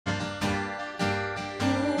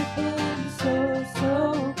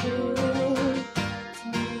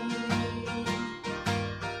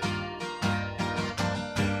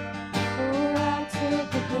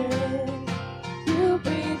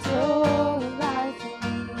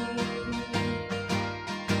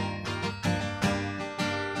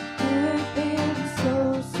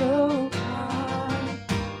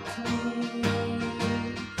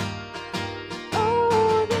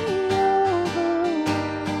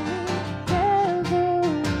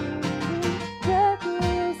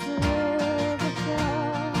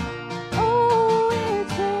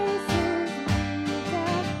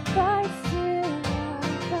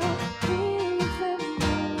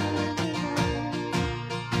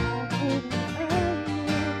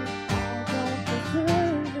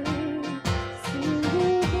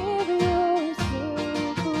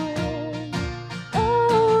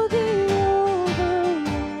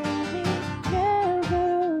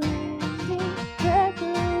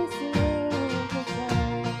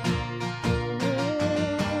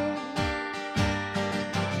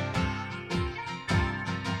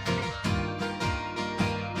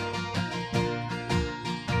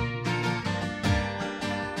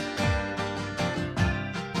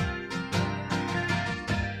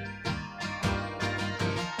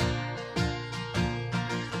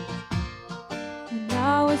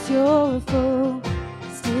was your foe,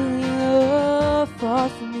 still your love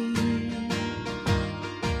fought for me.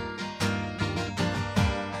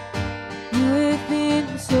 You have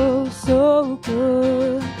been so, so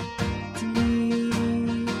good to me.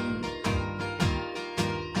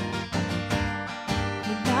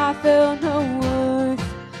 When I felt no worth,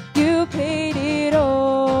 you paid it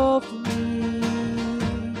all for me.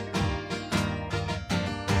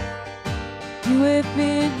 You have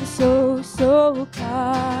been so, so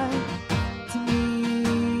kind to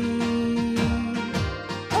me.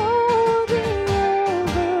 Oh, the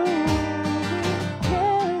never-ending,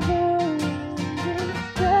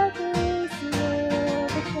 reckless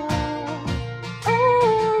love of God.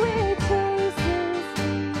 Oh, it chases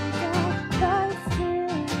me down, fights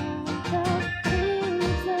till God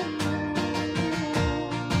leaves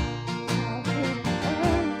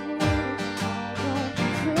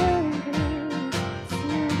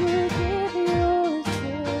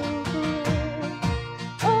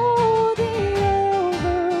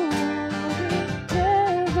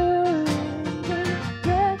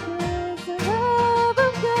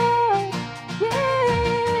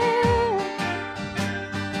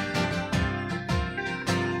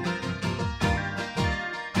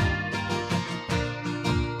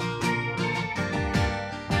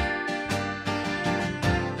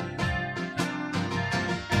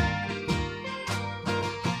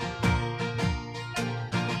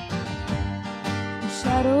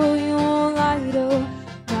shadow you won't light up,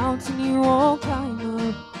 mountain you won't climb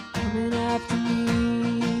up, coming after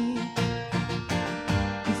me.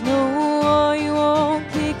 There's no wall you won't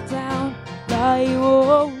kick down, lie you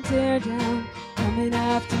won't tear down, coming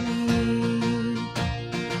after me.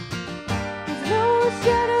 There's no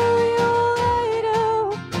shadow you won't light up,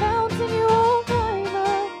 mountain you won't climb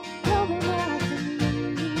up, coming after me.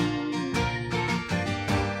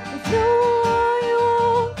 There's no wall you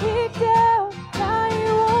won't kick down,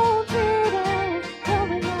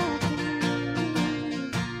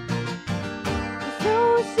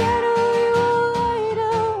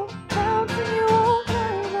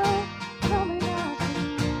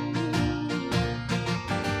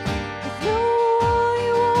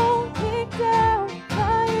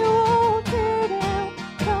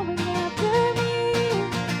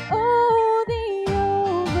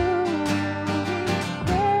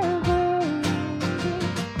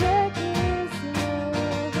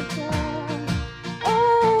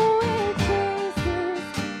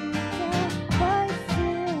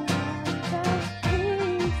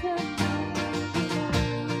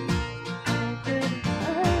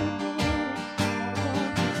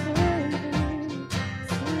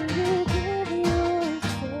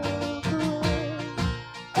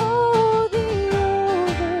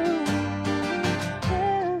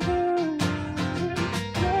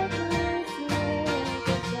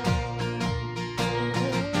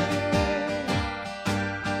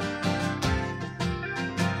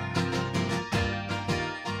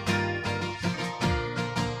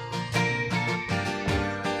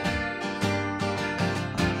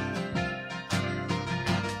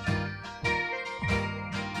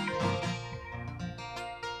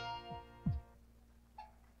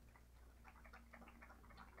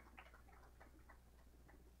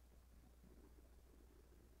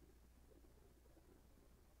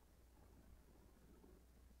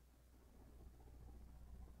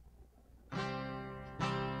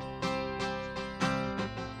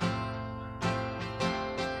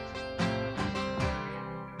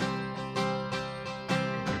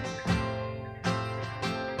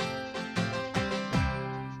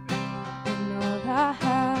 I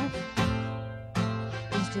have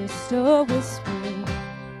is just a whisper.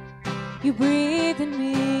 You breathe in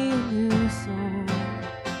me a new song.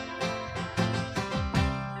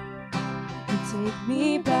 You take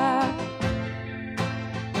me back,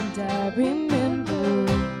 and I remember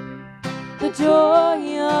the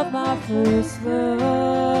joy of my first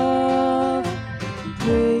love.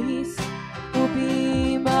 Grace will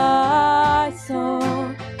be my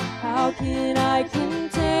song. How can I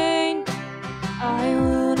contain? I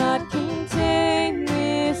will not contain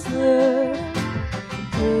this love.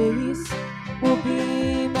 Grace will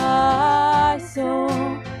be my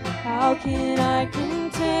song. How can I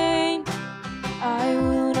contain? I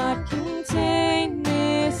will not contain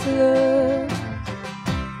this love.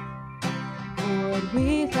 What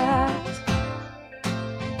we lacked,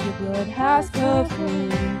 your blood has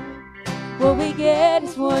covered. What we get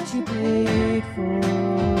is what you paid for.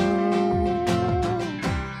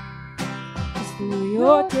 Through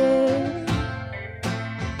your death,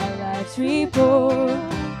 our lives reborn,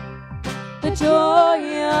 the joy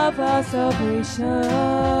of our salvation.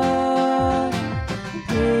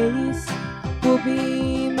 Praise will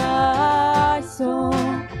be my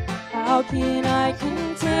song. How can I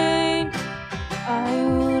contain? I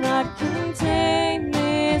will not contain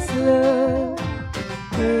this love.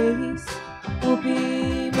 Praise will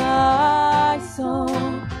be my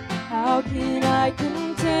song. How can I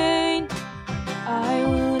contain? I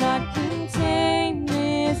will not contain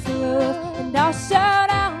this love. And I'll shout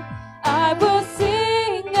out, I will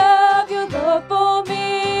sing of your love for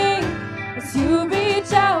me. As you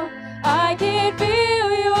reach out, I can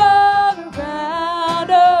feel you all around.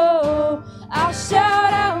 Oh, I'll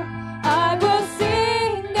shout out, I will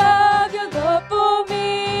sing of your love for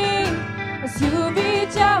me. As you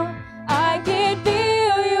reach out, I can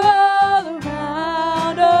feel you all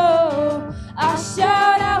around. Oh, I'll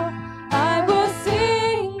shout out, I will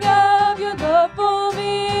sing of your love for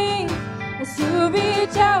me. As you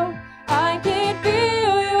reach out, I can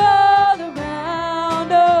feel you all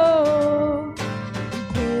around. Oh,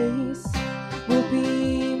 praise will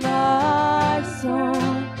be my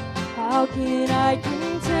song. How can I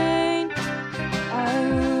contain? I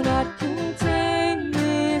will not contain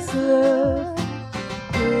this love.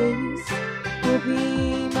 Praise will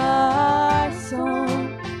be my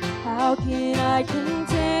song. How can I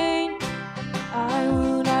contain? I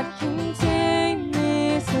will not contain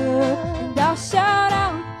this love. And I'll shout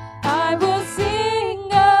out, I will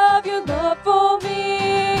sing of your love for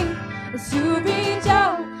me. As you reach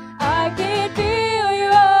out, I can feel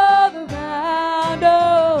you all around.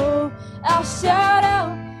 Oh, I'll shout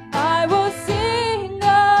out, I will sing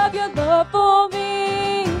of your love for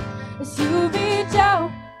me. As you reach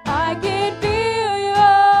out, I can feel you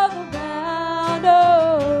all around.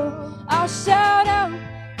 Oh, I'll shout out,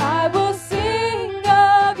 I will sing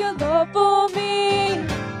of your love for me.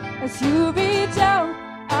 As you reach out,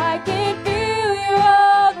 I can feel you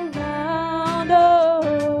all around.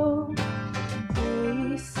 Oh,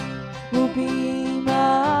 praise will be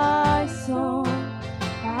my song.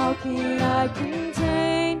 How can I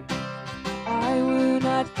contain? I will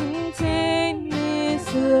not contain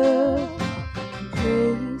this love.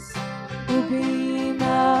 Praise will be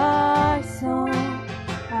my song.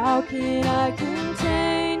 How can I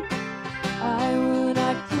contain? I will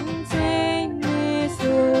not contain this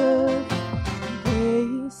love.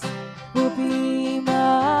 Praise will be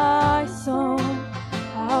my song.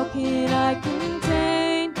 How can I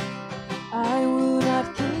contain? I will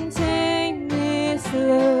not contain this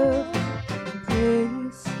love.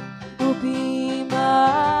 Praise will be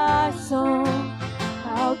my song.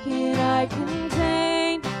 How can I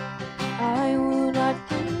contain? I will not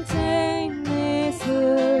contain this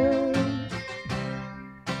love.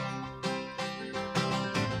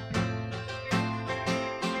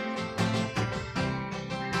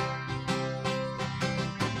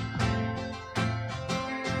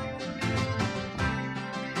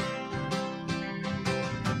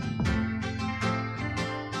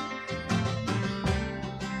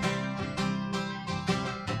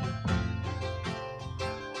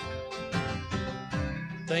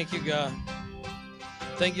 Thank you, God.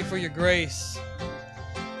 Thank you for your grace.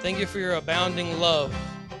 Thank you for your abounding love.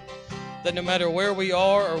 That no matter where we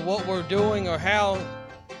are or what we're doing or how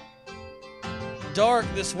dark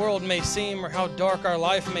this world may seem or how dark our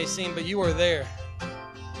life may seem, but you are there.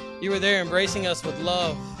 You are there embracing us with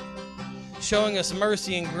love, showing us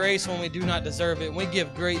mercy and grace when we do not deserve it. And we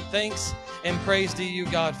give great thanks and praise to you,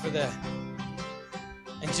 God, for that.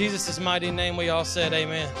 In Jesus' mighty name we all said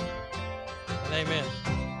amen and amen.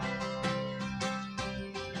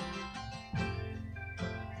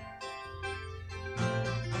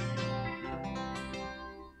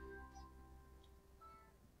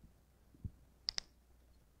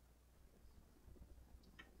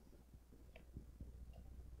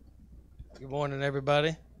 Good morning,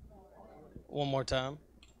 everybody. One more time.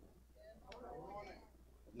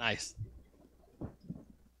 Nice.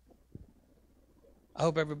 I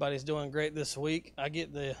hope everybody's doing great this week. I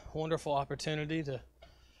get the wonderful opportunity to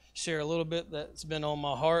share a little bit that's been on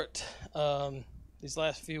my heart these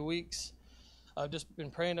last few weeks. I've just been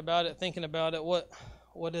praying about it, thinking about it.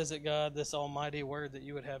 What is it, God, this almighty word that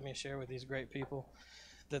you would have me share with these great people,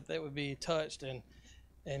 that they would be touched and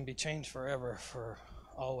be changed forever, for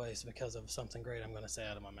always, because of something great I'm going to say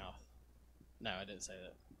out of my mouth. No, I didn't say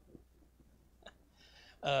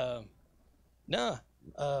that.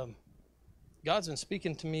 God's been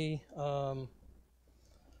speaking to me a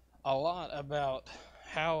lot about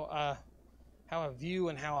how I view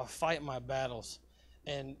and how I fight my battles,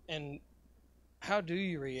 and how do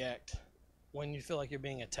you react when you feel like you're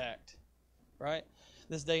being attacked, right?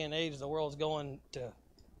 This day and age, the world's going to,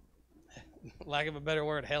 lack of a better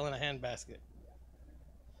word, hell in a handbasket.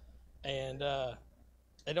 And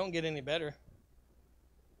It don't get any better.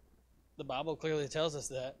 The Bible clearly tells us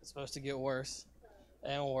that it's supposed to get worse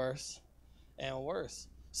and worse and worse.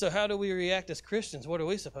 So how do we react as Christians? What are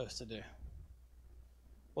we supposed to do?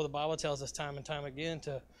 Well, the Bible tells us time and time again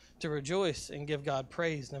to rejoice and give God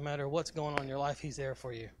praise. No matter what's going on in your life, He's there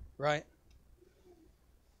for you, right?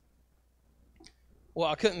 Well,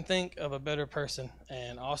 I couldn't think of a better person,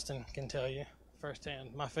 and Austin can tell you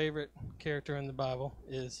firsthand. My favorite character in the Bible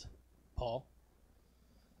is Paul,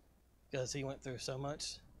 because he went through so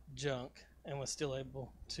much junk and was still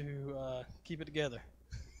able to keep it together.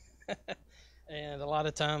 And a lot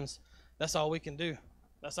of times, that's all we can do.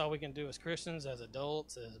 That's all we can do as Christians, as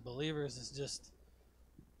adults, as believers, is just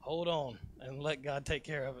hold on and let God take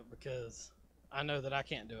care of it, because I know that I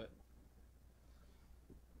can't do it.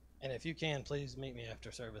 And if you can, please meet me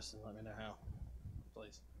after service and let me know how,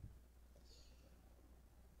 please.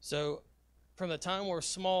 So from the time we're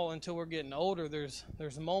small until we're getting older, there's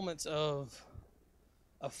moments of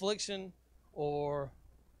affliction or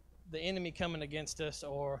the enemy coming against us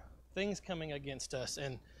or things coming against us.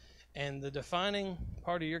 And the defining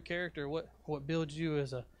part of your character, what builds you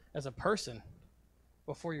as a person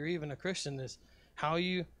before you're even a Christian, is how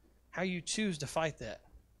you choose to fight that.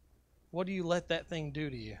 What do you let that thing do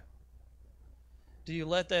to you? Do you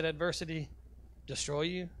let that adversity destroy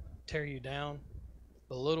you, tear you down,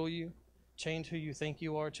 belittle you, change who you think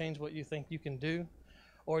you are, change what you think you can do?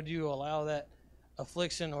 Or do you allow that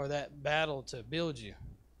affliction or that battle to build you,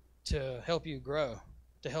 to help you grow,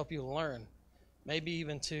 to help you learn, maybe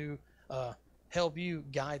even to help you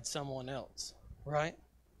guide someone else, right?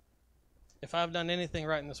 If I've done anything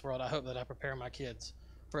right in this world, I hope that I prepare my kids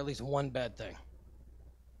for at least one bad thing.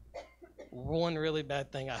 One really bad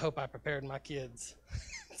thing, I hope I prepared my kids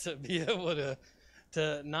to be able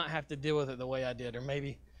to not have to deal with it the way I did, or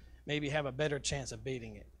maybe have a better chance of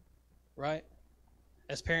beating it, right?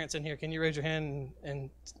 As parents in here, can you raise your hand? And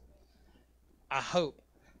I hope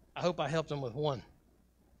I helped them with one.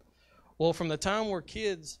 Well, from the time we're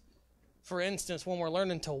kids, for instance, when we're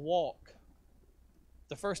learning to walk,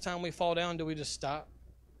 the first time we fall down, do we just stop?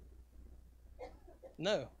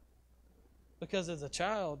 No. Because as a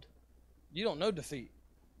child, you don't know defeat.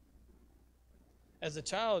 As a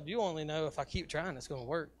child, you only know if I keep trying, it's going to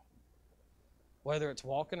work. Whether it's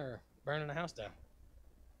walking or burning a house down.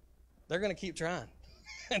 They're going to keep trying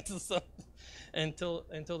until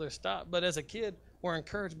they're stopped. But as a kid, we're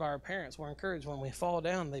encouraged by our parents. We're encouraged when we fall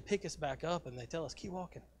down, they pick us back up and they tell us, keep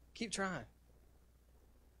walking, keep trying.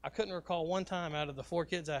 I couldn't recall one time out of the 4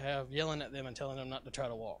 kids I have yelling at them and telling them not to try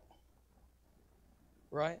to walk.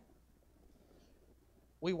 Right?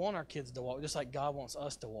 We want our kids to walk just like God wants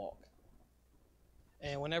us to walk.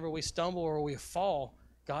 And whenever we stumble or we fall,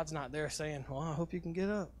 God's not there saying, well, I hope you can get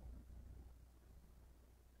up.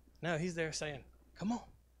 No, He's there saying, come on,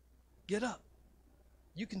 get up.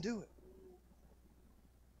 You can do it.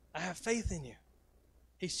 I have faith in you.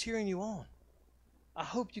 He's cheering you on. I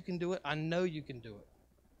hope you can do it. I know you can do it.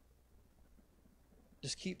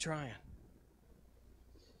 Just keep trying.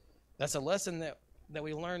 That's a lesson that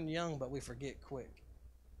we learn young, but we forget quick.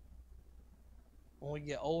 When we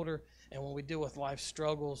get older and when we deal with life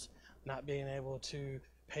struggles, not being able to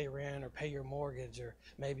pay rent or pay your mortgage, or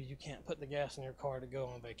maybe you can't put the gas in your car to go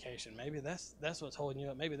on vacation. Maybe that's what's holding you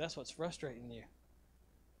up. Maybe that's what's frustrating you.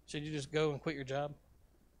 Should you just go and quit your job?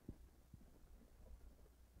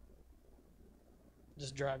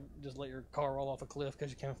 Just let your car roll off a cliff because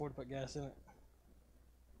you can't afford to put gas in it?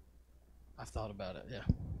 I've thought about it,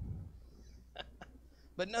 yeah.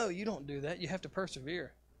 But no, you don't do that. You have to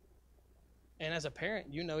persevere. And as a parent,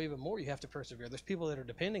 you know even more you have to persevere. There's people that are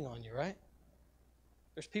depending on you, right?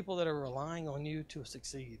 There's people that are relying on you to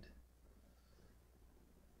succeed.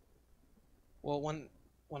 Well,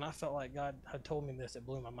 when I felt like God had told me this, it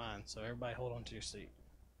blew my mind. So everybody hold on to your seat.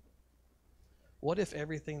 What if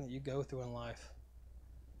everything that you go through in life,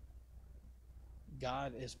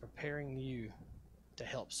 God is preparing you to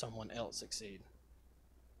help someone else succeed?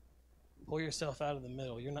 Pull yourself out of the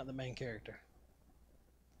middle. You're not the main character.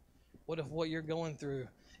 What if what you're going through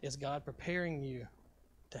is God preparing you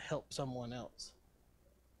to help someone else?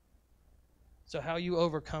 So how you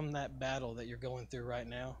overcome that battle that you're going through right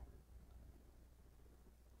now,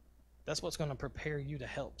 that's what's going to prepare you to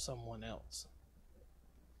help someone else.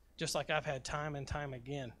 Just like I've had time and time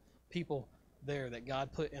again, people there that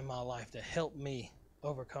God put in my life to help me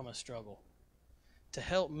overcome a struggle, to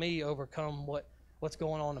help me overcome what's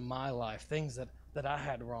going on in my life, things that I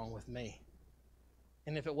had wrong with me.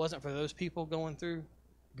 And if it wasn't for those people going through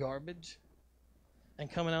garbage and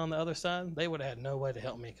coming out on the other side, they would have had no way to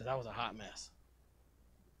help me because I was a hot mess.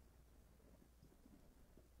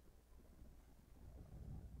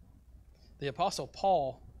 The Apostle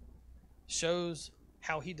Paul shows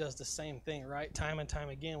how he does the same thing, right? Time and time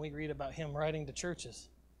again, we read about him writing to churches.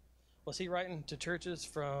 Was he writing to churches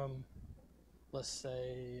from, let's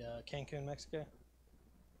say, Cancun, Mexico?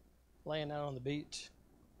 Laying out on the beach,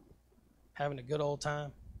 having a good old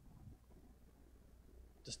time,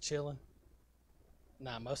 just chilling?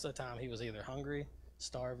 Nah, most of the time he was either hungry,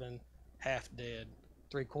 starving, half dead,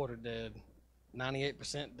 3/4 dead,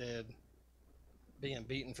 98% dead, being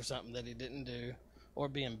beaten for something that he didn't do, or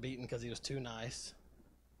being beaten because he was too nice.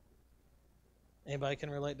 Anybody can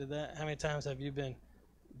relate to that? How many times have you been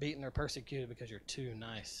beaten or persecuted because you're too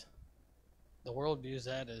nice? The world views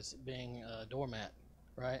that as being a doormat,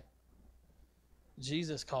 right?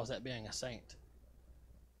 Jesus calls that being a saint.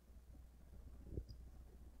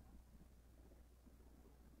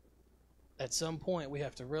 At some point, we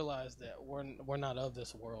have to realize that we're not of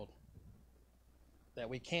this world, that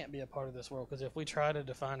we can't be a part of this world, because if we try to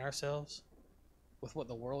define ourselves with what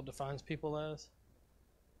the world defines people as,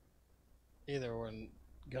 either we're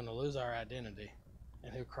going to lose our identity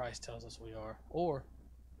and who Christ tells us we are, or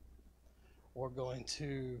we're going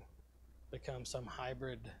to become some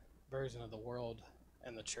hybrid version of the world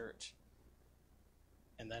and the church,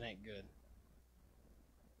 and that ain't good.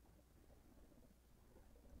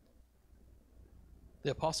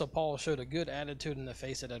 The Apostle Paul showed a good attitude in the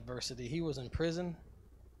face of adversity. He was in prison,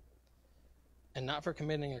 and not for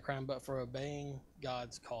committing a crime, but for obeying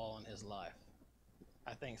God's call on his life.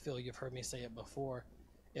 I think, Phil, you've heard me say it before.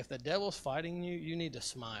 If the devil's fighting you, you need to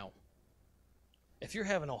smile. If you're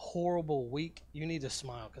having a horrible week, you need to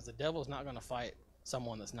smile, because the devil's not going to fight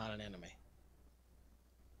someone that's not an enemy.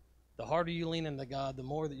 The harder you lean into God, the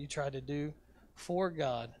more that you try to do for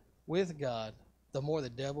God, with God, the more the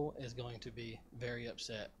devil is going to be very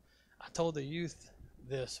upset. I told the youth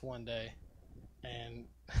this one day, and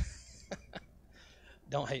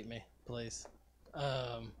don't hate me, please.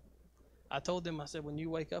 I told them, I said, when you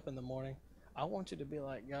wake up in the morning, I want you to be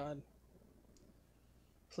like, God,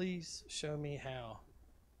 please show me how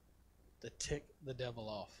to tick the devil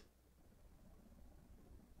off.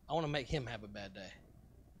 I want to make him have a bad day.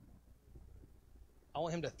 I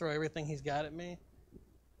want him to throw everything he's got at me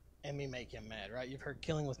and me make him mad, right? You've heard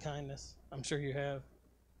killing with kindness. I'm sure you have.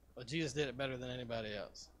 But Jesus did it better than anybody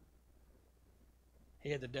else.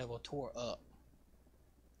 He had the devil tore up.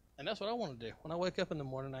 And that's what I want to do. When I wake up in the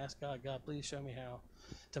morning, I ask God, God, please show me how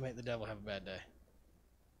to make the devil have a bad day.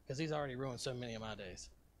 Because he's already ruined so many of my days.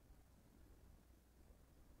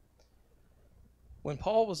 When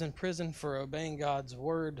Paul was in prison for obeying God's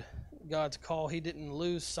word, God's call, he didn't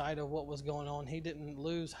lose sight of what was going on. He didn't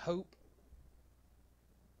lose hope.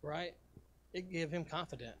 Right? It gave him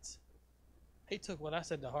confidence. He took what I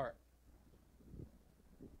said to heart.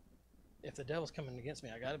 If the devil's coming against me,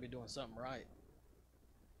 I got to be doing something right.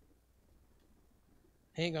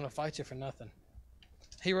 He ain't going to fight you for nothing.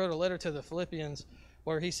 He wrote a letter to the Philippians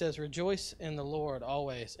where he says, rejoice in the Lord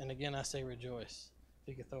always. And again, I say rejoice. If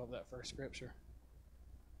you could throw up that first scripture.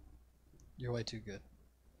 You're way too good.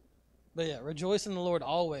 But yeah, rejoice in the Lord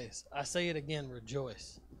always. I say it again,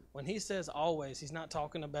 rejoice. When he says always, he's not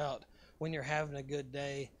talking about when you're having a good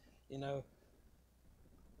day, you know.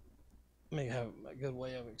 Let me have a good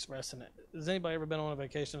way of expressing it. Has anybody ever been on a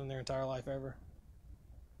vacation in their entire life ever?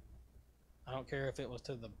 I don't care if it was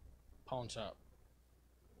to the pawn shop.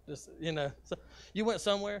 Just, you know, so you went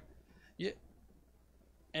somewhere,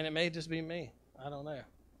 and it may just be me. I don't know.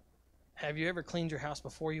 Have you ever cleaned your house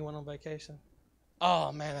before you went on vacation?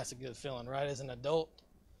 Oh, man, that's a good feeling, right? As an adult,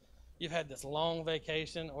 you've had this long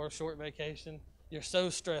vacation or short vacation. You're so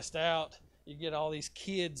stressed out. You get all these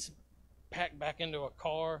kids packed back into a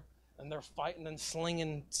car, and they're fighting and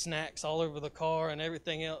slinging snacks all over the car and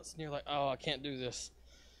everything else. And you're like, oh, I can't do this.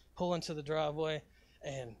 Pull into the driveway,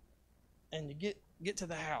 and you get to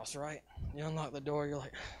the house, right? You unlock the door. You're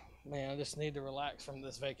like, man, I just need to relax from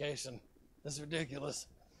this vacation. This is ridiculous.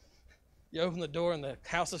 You open the door, and the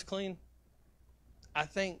house is clean. I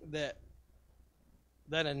think that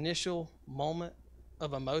initial moment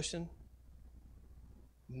of emotion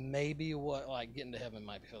may be what like getting to heaven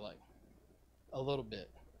might feel like. A little bit.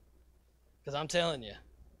 Because I'm telling you,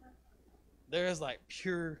 there is like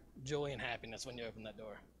pure joy and happiness when you open that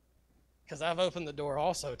door. Because I've opened the door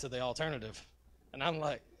also to the alternative. And I'm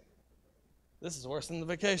like, this is worse than the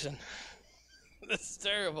vacation. This is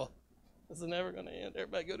terrible. This is never going to end.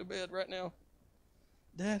 Everybody go to bed right now.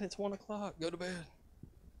 Dad, it's 1 o'clock. Go to bed.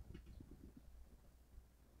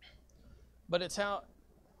 But it's how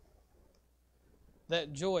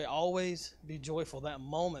that joy, always be joyful, that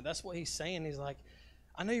moment. That's what he's saying. He's like,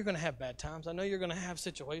 I know you're going to have bad times. I know you're going to have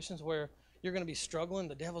situations where You're going to be struggling.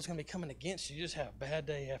 The devil's going to be coming against you. You just have bad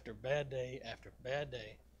day after bad day after bad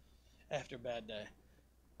day after bad day.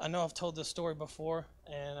 I know I've told this story before,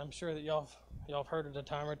 and I'm sure that y'all have heard it a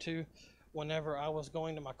time or two. Whenever I was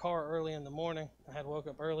going to my car early in the morning, I had woke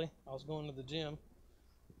up early. I was going to the gym.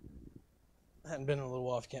 I hadn't been in a little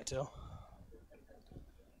while, if you can't tell.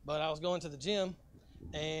 But I was going to the gym,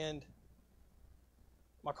 and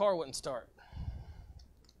my car wouldn't start.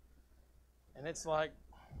 And it's like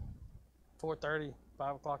 4:30,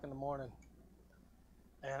 5 o'clock in the morning.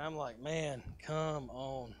 And I'm like, man, come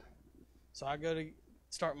on. So I go to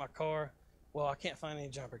start my car. Well, I can't find any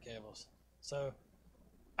jumper cables. So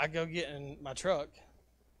I go get in my truck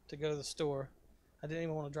to go to the store. I didn't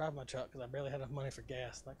even want to drive my truck because I barely had enough money for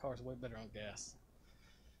gas. That car's way better on gas.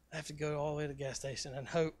 I have to go all the way to the gas station and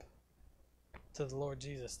hope to the Lord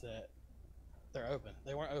Jesus that they're open.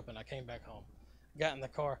 They weren't open. I came back home. Got in the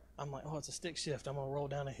car. I'm like, oh, it's a stick shift. I'm going to roll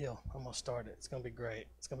down a hill. I'm going to start it. It's going to be great.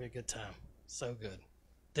 It's going to be a good time. So good.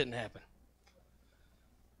 Didn't happen.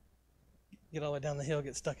 Get all the way down the hill,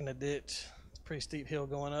 get stuck in a ditch. It's a pretty steep hill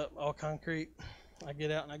going up, all concrete. I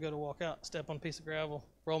get out and I go to walk out, step on a piece of gravel,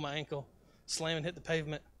 roll my ankle, slam and hit the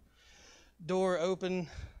pavement. Door open,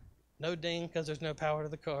 no ding because there's no power to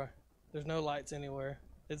the car. There's no lights anywhere.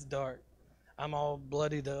 It's dark. I'm all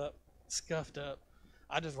bloodied up, scuffed up.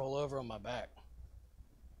 I just roll over on my back.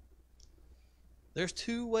 There's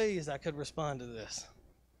two ways I could respond to this.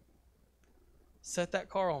 Set that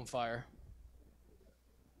car on fire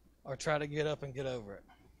or try to get up and get over it.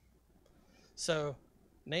 So,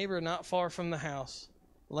 neighbor not far from the house,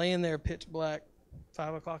 laying there pitch black,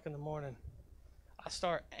 5 o'clock in the morning. I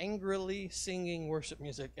start angrily singing worship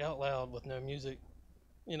music out loud with no music,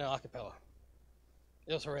 a cappella.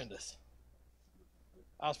 It was horrendous.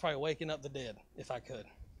 I was probably waking up the dead if I could.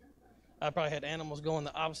 I probably had animals going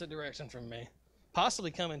the opposite direction from me,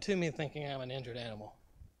 possibly coming to me thinking I'm an injured animal.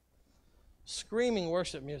 Screaming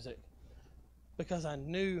worship music because I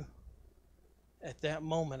knew at that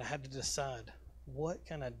moment I had to decide, what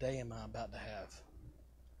kind of day am I about to have?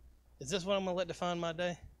 Is this what I'm going to let define my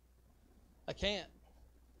day? I can't.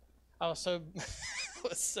 I was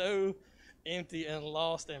so empty and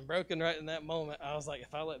lost and broken right in that moment. I was like,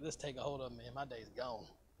 if I let this take a hold of me, my day's gone.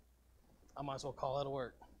 I might as well call out of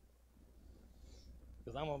work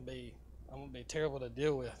because I'm gonna be terrible to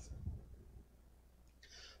deal with.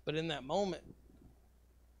 But in that moment,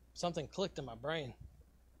 something clicked in my brain.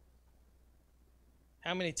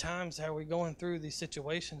 How many times are we going through these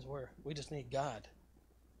situations where we just need God?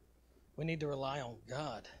 We need to rely on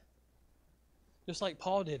God. Just like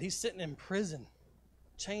Paul did. He's sitting in prison,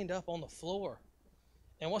 chained up on the floor.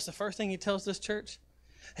 And what's the first thing he tells this church?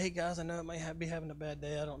 Hey guys, I know it may be having a bad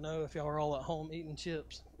day. I don't know if y'all are all at home eating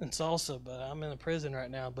chips and salsa, but I'm in a prison right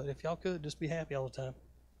now. But if y'all could, just be happy all the time.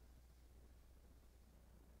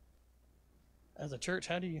 As a church,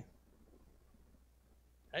 how do you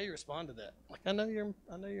respond to that? Like, I know you're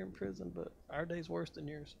in prison, but our day's worse than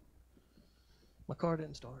yours. My car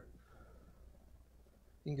didn't start.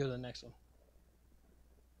 You can go to the next one.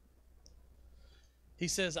 He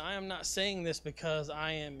says, I am not saying this because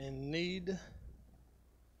I am in need,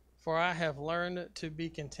 for I have learned to be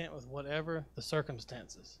content with whatever the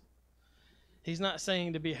circumstances. He's not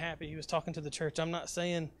saying to be happy. He was talking to the church. I'm not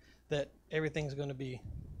saying that everything's going to be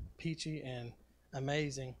peachy and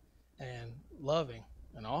amazing and loving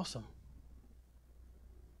and awesome.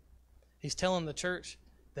 He's telling the church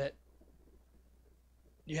that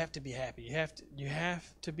you have to be happy. You have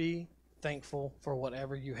to be thankful for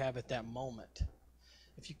whatever you have at that moment.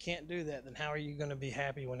 If you can't do that, then how are you going to be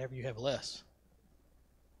happy whenever you have less?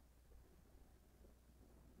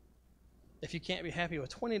 If you can't be happy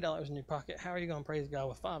with $20 in your pocket, how are you going to praise God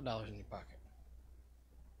with $5 in your pocket?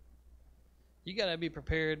 You got to be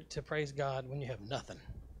prepared to praise God when you have nothing.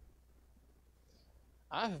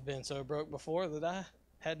 I've been so broke before that I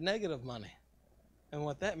had negative money. And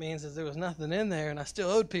what that means is there was nothing in there and I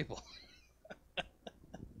still owed people.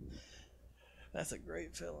 That's a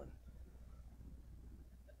great feeling.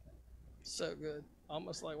 So good.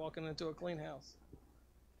 Almost like walking into a clean house.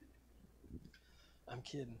 I'm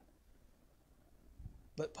kidding.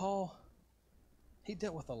 But Paul, he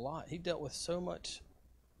dealt with a lot. He dealt with so much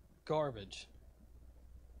garbage.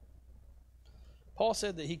 Paul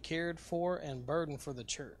said that he cared for and burdened for the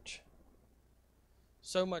church.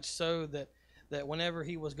 So much so that whenever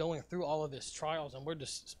he was going through all of his trials, and we're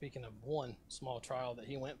just speaking of one small trial that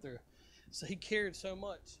he went through, so he cared so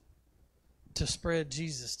much to spread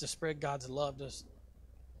Jesus, to spread God's love,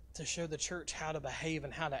 to show the church how to behave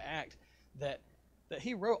and how to act, that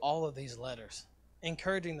he wrote all of these letters,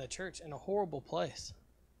 encouraging the church in a horrible place.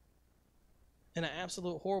 in an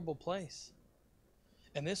absolute horrible place.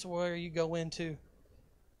 And this is where you go into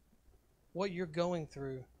what you're going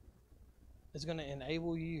through is going to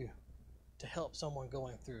enable you to help someone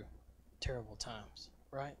going through terrible times,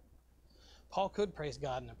 right? Paul could praise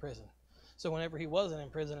God in a prison. So whenever he wasn't in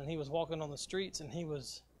prison and he was walking on the streets and he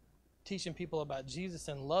was teaching people about Jesus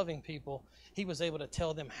and loving people, he was able to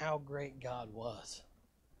tell them how great God was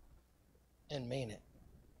and mean it.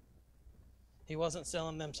 He wasn't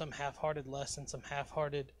selling them some half-hearted lesson, some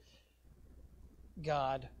half-hearted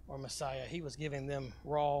God or Messiah. He was giving them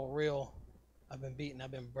raw, real, I've been beaten,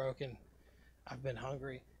 I've been broken, I've been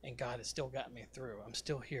hungry, and God has still got me through. I'm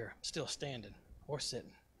still here, I'm still standing or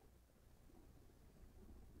sitting.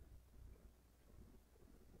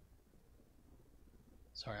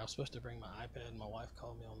 Sorry, I was supposed to bring my iPad. My wife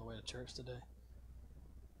called me on the way to church today.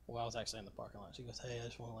 Well, I was actually in the parking lot. She goes, "Hey, I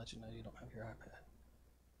just want to let you know you don't have your iPad."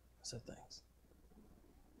 I said, "Thanks."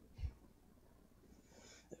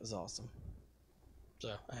 It was awesome.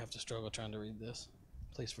 So I have to struggle trying to read this.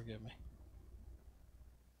 Please forgive me.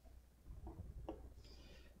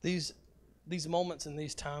 These moments and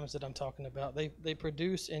these times that I'm talking about, they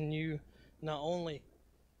produce in you not only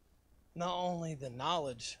the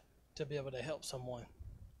knowledge to be able to help someone,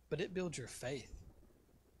 but it builds your faith.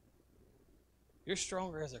 You're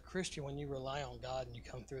stronger as a Christian when you rely on God and you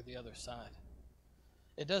come through the other side.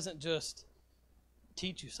 It doesn't just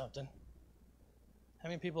teach you something. How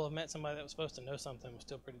many people have met somebody that was supposed to know something and was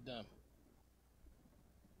still pretty dumb?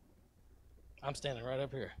 I'm standing right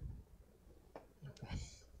up here.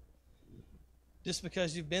 Just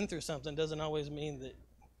because you've been through something doesn't always mean that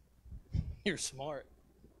you're smart,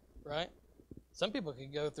 right? Some people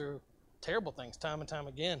could go through terrible things time and time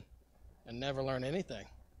again and never learn anything.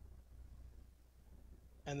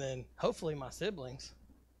 And then hopefully my siblings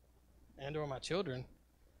and or my children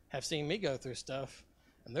have seen me go through stuff,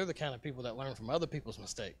 and they're the kind of people that learn from other people's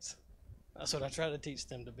mistakes. That's what I try to teach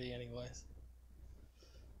them to be anyways.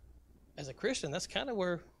 As a Christian, that's kind of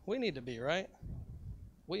where we need to be, right?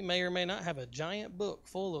 We may or may not have a giant book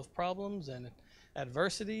full of problems and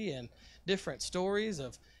adversity and different stories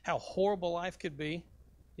of how horrible life could be,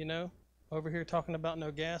 you know, over here talking about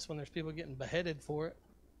no gas when there's people getting beheaded for it.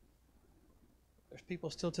 There's people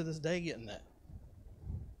still to this day getting that.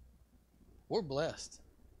 We're blessed.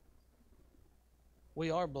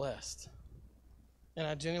 We are blessed. And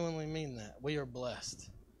I genuinely mean that. We are blessed.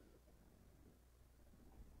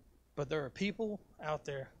 But there are people out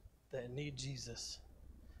there that need Jesus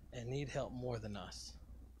and need help more than us.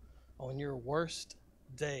 On your worst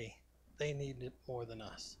day, they need it more than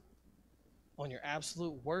us. On your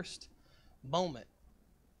absolute worst moment,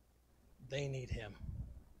 they need him.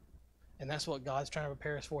 And that's what God's trying to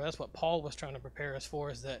prepare us for. That's what Paul was trying to prepare us for,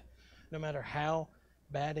 is that no matter how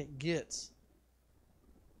bad it gets,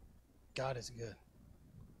 God is good.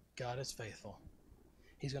 God is faithful.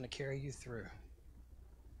 He's going to carry you through.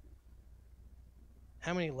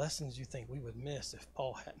 How many lessons do you think we would miss if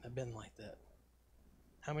Paul hadn't have been like that?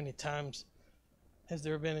 How many times has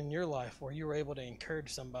there been in your life where you were able to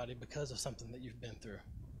encourage somebody because of something that you've been through?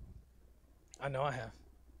 I know I have.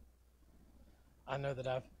 I know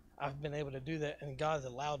that I've been able to do that, and God's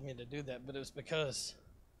allowed me to do that, but it was because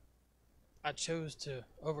I chose to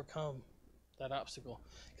overcome that obstacle.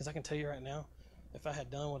 Because I can tell you right now, if I had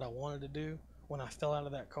done what I wanted to do when I fell out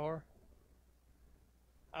of that car,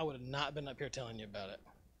 I would have not been up here telling you about it.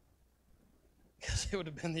 Because it would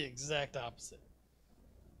have been the exact opposite.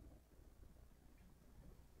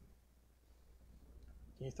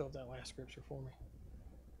 Can you throw up that last scripture for me?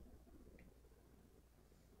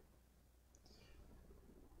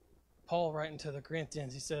 Paul writing to the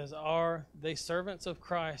Corinthians, he says, "Are they servants of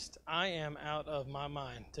Christ? I am out of my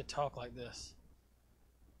mind to talk like this.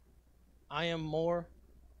 I am more.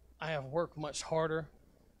 I have worked much harder,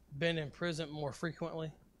 been in prison more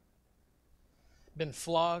frequently, been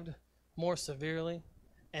flogged more severely,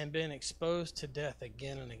 and been exposed to death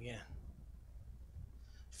again and again.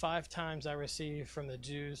 5 times I received from the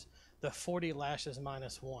Jews the 40 lashes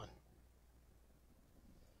minus 1.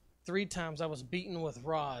 3 times I was beaten with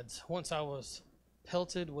rods. Once I was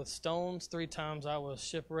pelted with stones. 3 times I was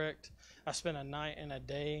shipwrecked. I spent a night and a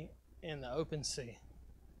day in the open sea.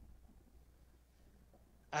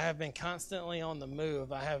 I have been constantly on the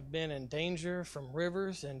move. I have been in danger from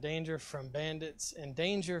rivers, in danger from bandits, in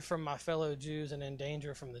danger from my fellow Jews, and in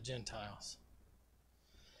danger from the Gentiles.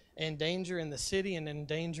 In danger in the city and in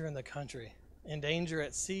danger in the country. In danger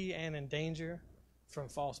at sea and in danger from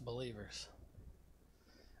false believers.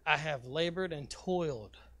 I have labored and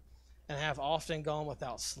toiled and have often gone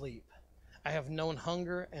without sleep. I have known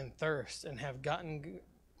hunger and thirst and have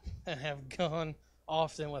gone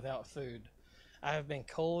often without food. I have been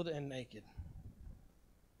cold and naked.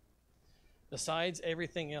 Besides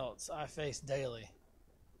everything else I face daily,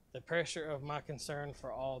 the pressure of my concern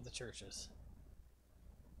for all the churches.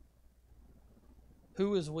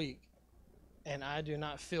 Who is weak, and I do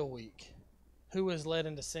not feel weak? Who is led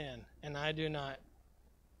into sin, and I do not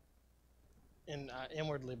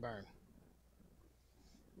inwardly burn?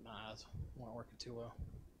 My eyes weren't working too well.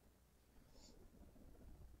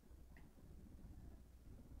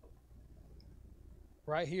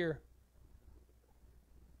 Right here,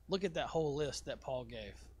 look at that whole list that Paul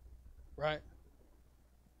gave, right?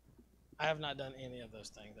 I have not done any of those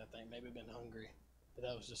things. I think maybe been hungry, but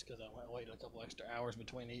that was just because I waited a couple extra hours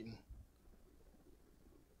between eating.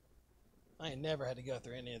 I ain't never had to go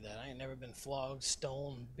through any of that. I ain't never been flogged,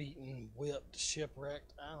 stoned, beaten, whipped,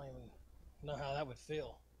 shipwrecked. I don't even know how that would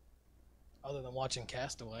feel, other than watching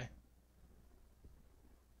Castaway.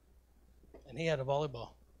 And he had a volleyball.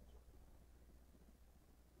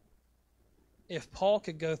 If Paul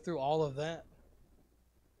could go through all of that,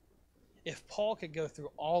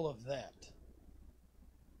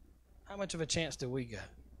 how much of a chance do we got?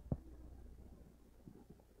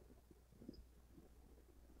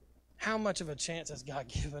 How much of a chance has God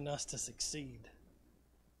given us to succeed?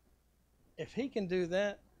 If he can do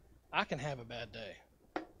that, I can have a bad day.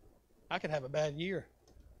 I could have a bad year.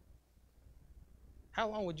 How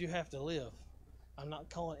long would you have to live? I'm not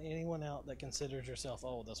calling anyone out that considers yourself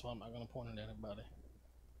old. That's why I'm not going to point at anybody.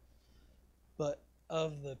 But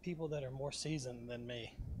of the people that are more seasoned than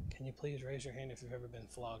me, can you please raise your hand if you've ever been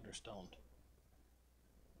flogged or stoned?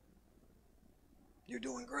 You're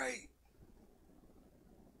doing great.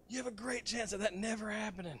 You have a great chance of that never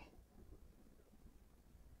happening.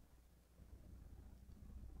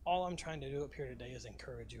 All I'm trying to do up here today is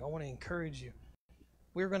encourage you. I want to encourage you.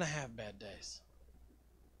 We're going to have bad days.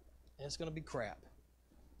 And it's going to be crap.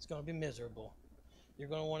 It's going to be miserable. You're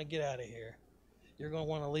going to want to get out of here. You're going to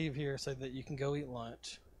want to leave here so that you can go eat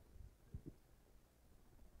lunch.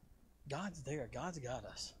 God's there. God's got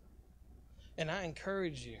us. And I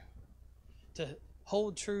encourage you to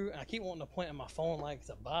hold true. I keep wanting to point at my phone like it's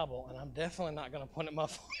a Bible, and I'm definitely not going to point at my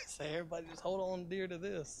phone and say, everybody just hold on dear to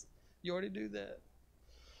this. You already do that.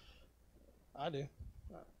 I do.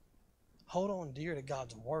 Hold on dear to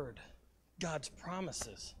God's word, God's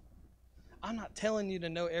promises. I'm not telling you to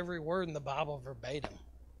know every word in the Bible verbatim.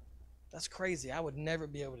 That's crazy. I would never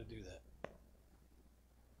be able to do that.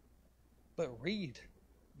 But read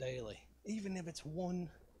daily, even if it's one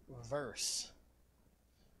verse.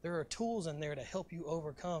 There are tools in there to help you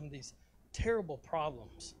overcome these terrible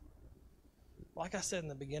problems. Like I said in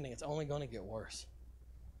the beginning, it's only going to get worse.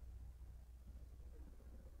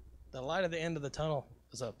 The light at the end of the tunnel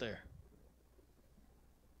is up there,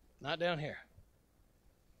 not down here.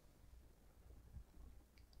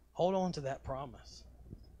 Hold on to that promise.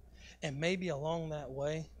 And maybe along that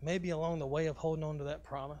way, maybe along the way of holding on to that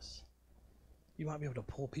promise, you might be able to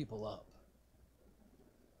pull people up.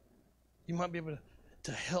 You might be able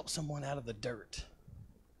to help someone out of the dirt,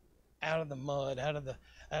 out of the mud, out of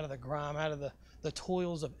the grime, out of the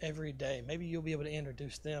toils of every day. Maybe you'll be able to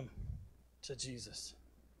introduce them to Jesus.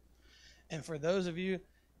 And for those of you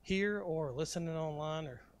here or listening online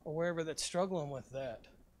or wherever that's struggling with that,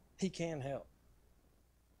 he can help.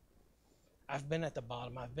 I've been at the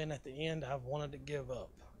bottom. I've been at the end. I've wanted to give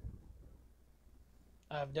up.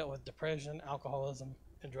 I've dealt with depression, alcoholism,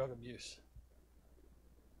 and drug abuse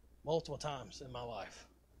multiple times in my life.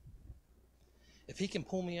 If he can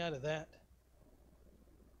pull me out of that,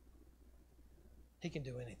 he can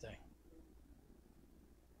do anything.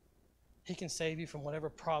 He can save you from whatever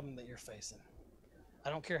problem that you're facing.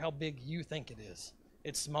 I don't care how big you think it is.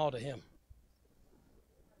 It's small to him.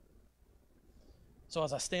 So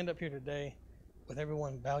as I stand up here today, with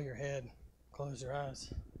everyone bow your head, close your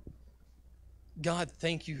eyes. God,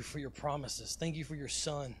 thank you for your promises. Thank you for your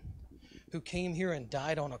son who came here and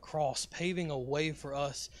died on a cross, paving a way for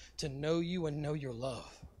us to know you and know your love.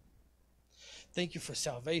 Thank you for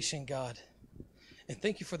salvation, God. And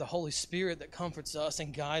thank you for the Holy Spirit that comforts us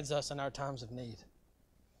and guides us in our times of need.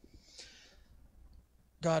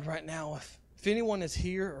 God, right now, if anyone is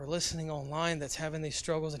here or listening online that's having these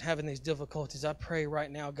struggles and having these difficulties, I pray right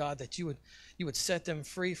now, God, that you would set them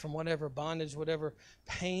free from whatever bondage, whatever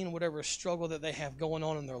pain, whatever struggle that they have going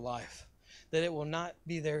on in their life, that it will not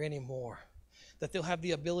be there anymore, that they'll have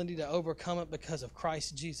the ability to overcome it because of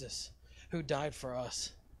Christ Jesus, who died for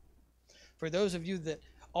us. For those of you that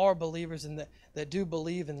are believers and that do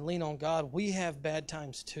believe and lean on God, we have bad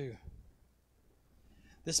times too.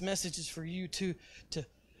 This message is for you to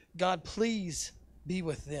God, please be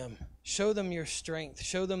with them. Show them your strength.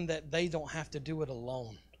 Show them that they don't have to do it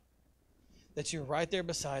alone. that you're right there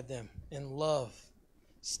beside them in love,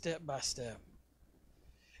 step by step.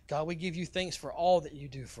 God, we give you thanks for all that you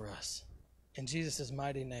do for us. In Jesus'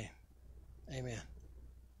 mighty name, amen.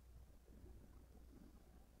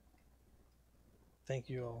 Thank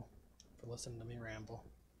you all for listening to me ramble.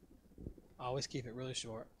 I always keep it really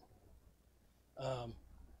short.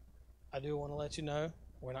 I do want to let you know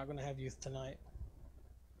we're not going to have youth tonight.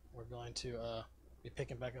 We're going to be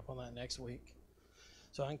picking back up on that next week.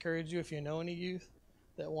 So I encourage you, if you know any youth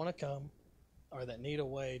that want to come or that need a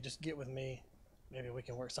way, just get with me. Maybe we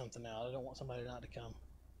can work something out. I don't want somebody not to come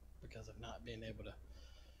because of not being able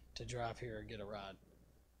to drive here or get a ride.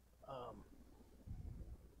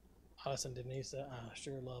 Alice and Denise, I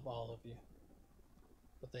sure love all of you,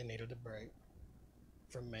 but they needed a break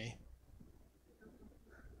from me.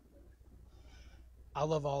 I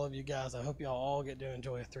love all of you guys. I hope y'all all get to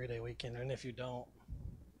enjoy a 3-day weekend, and if you don't,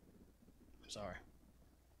 I'm sorry.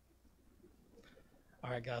 All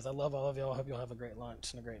right, guys, I love all of y'all. I hope y'all have a great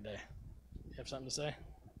lunch and a great day. You have something to say?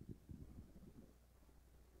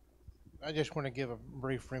 I just want to give a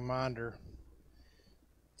brief reminder.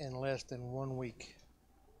 In less than 1 week,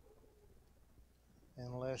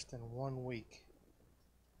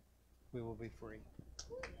 we will be free.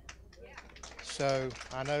 So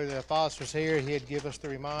I know that if Foss was here, he'd give us the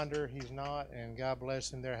reminder. He's not, and God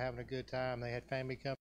bless him. They're having a good time. They had family come.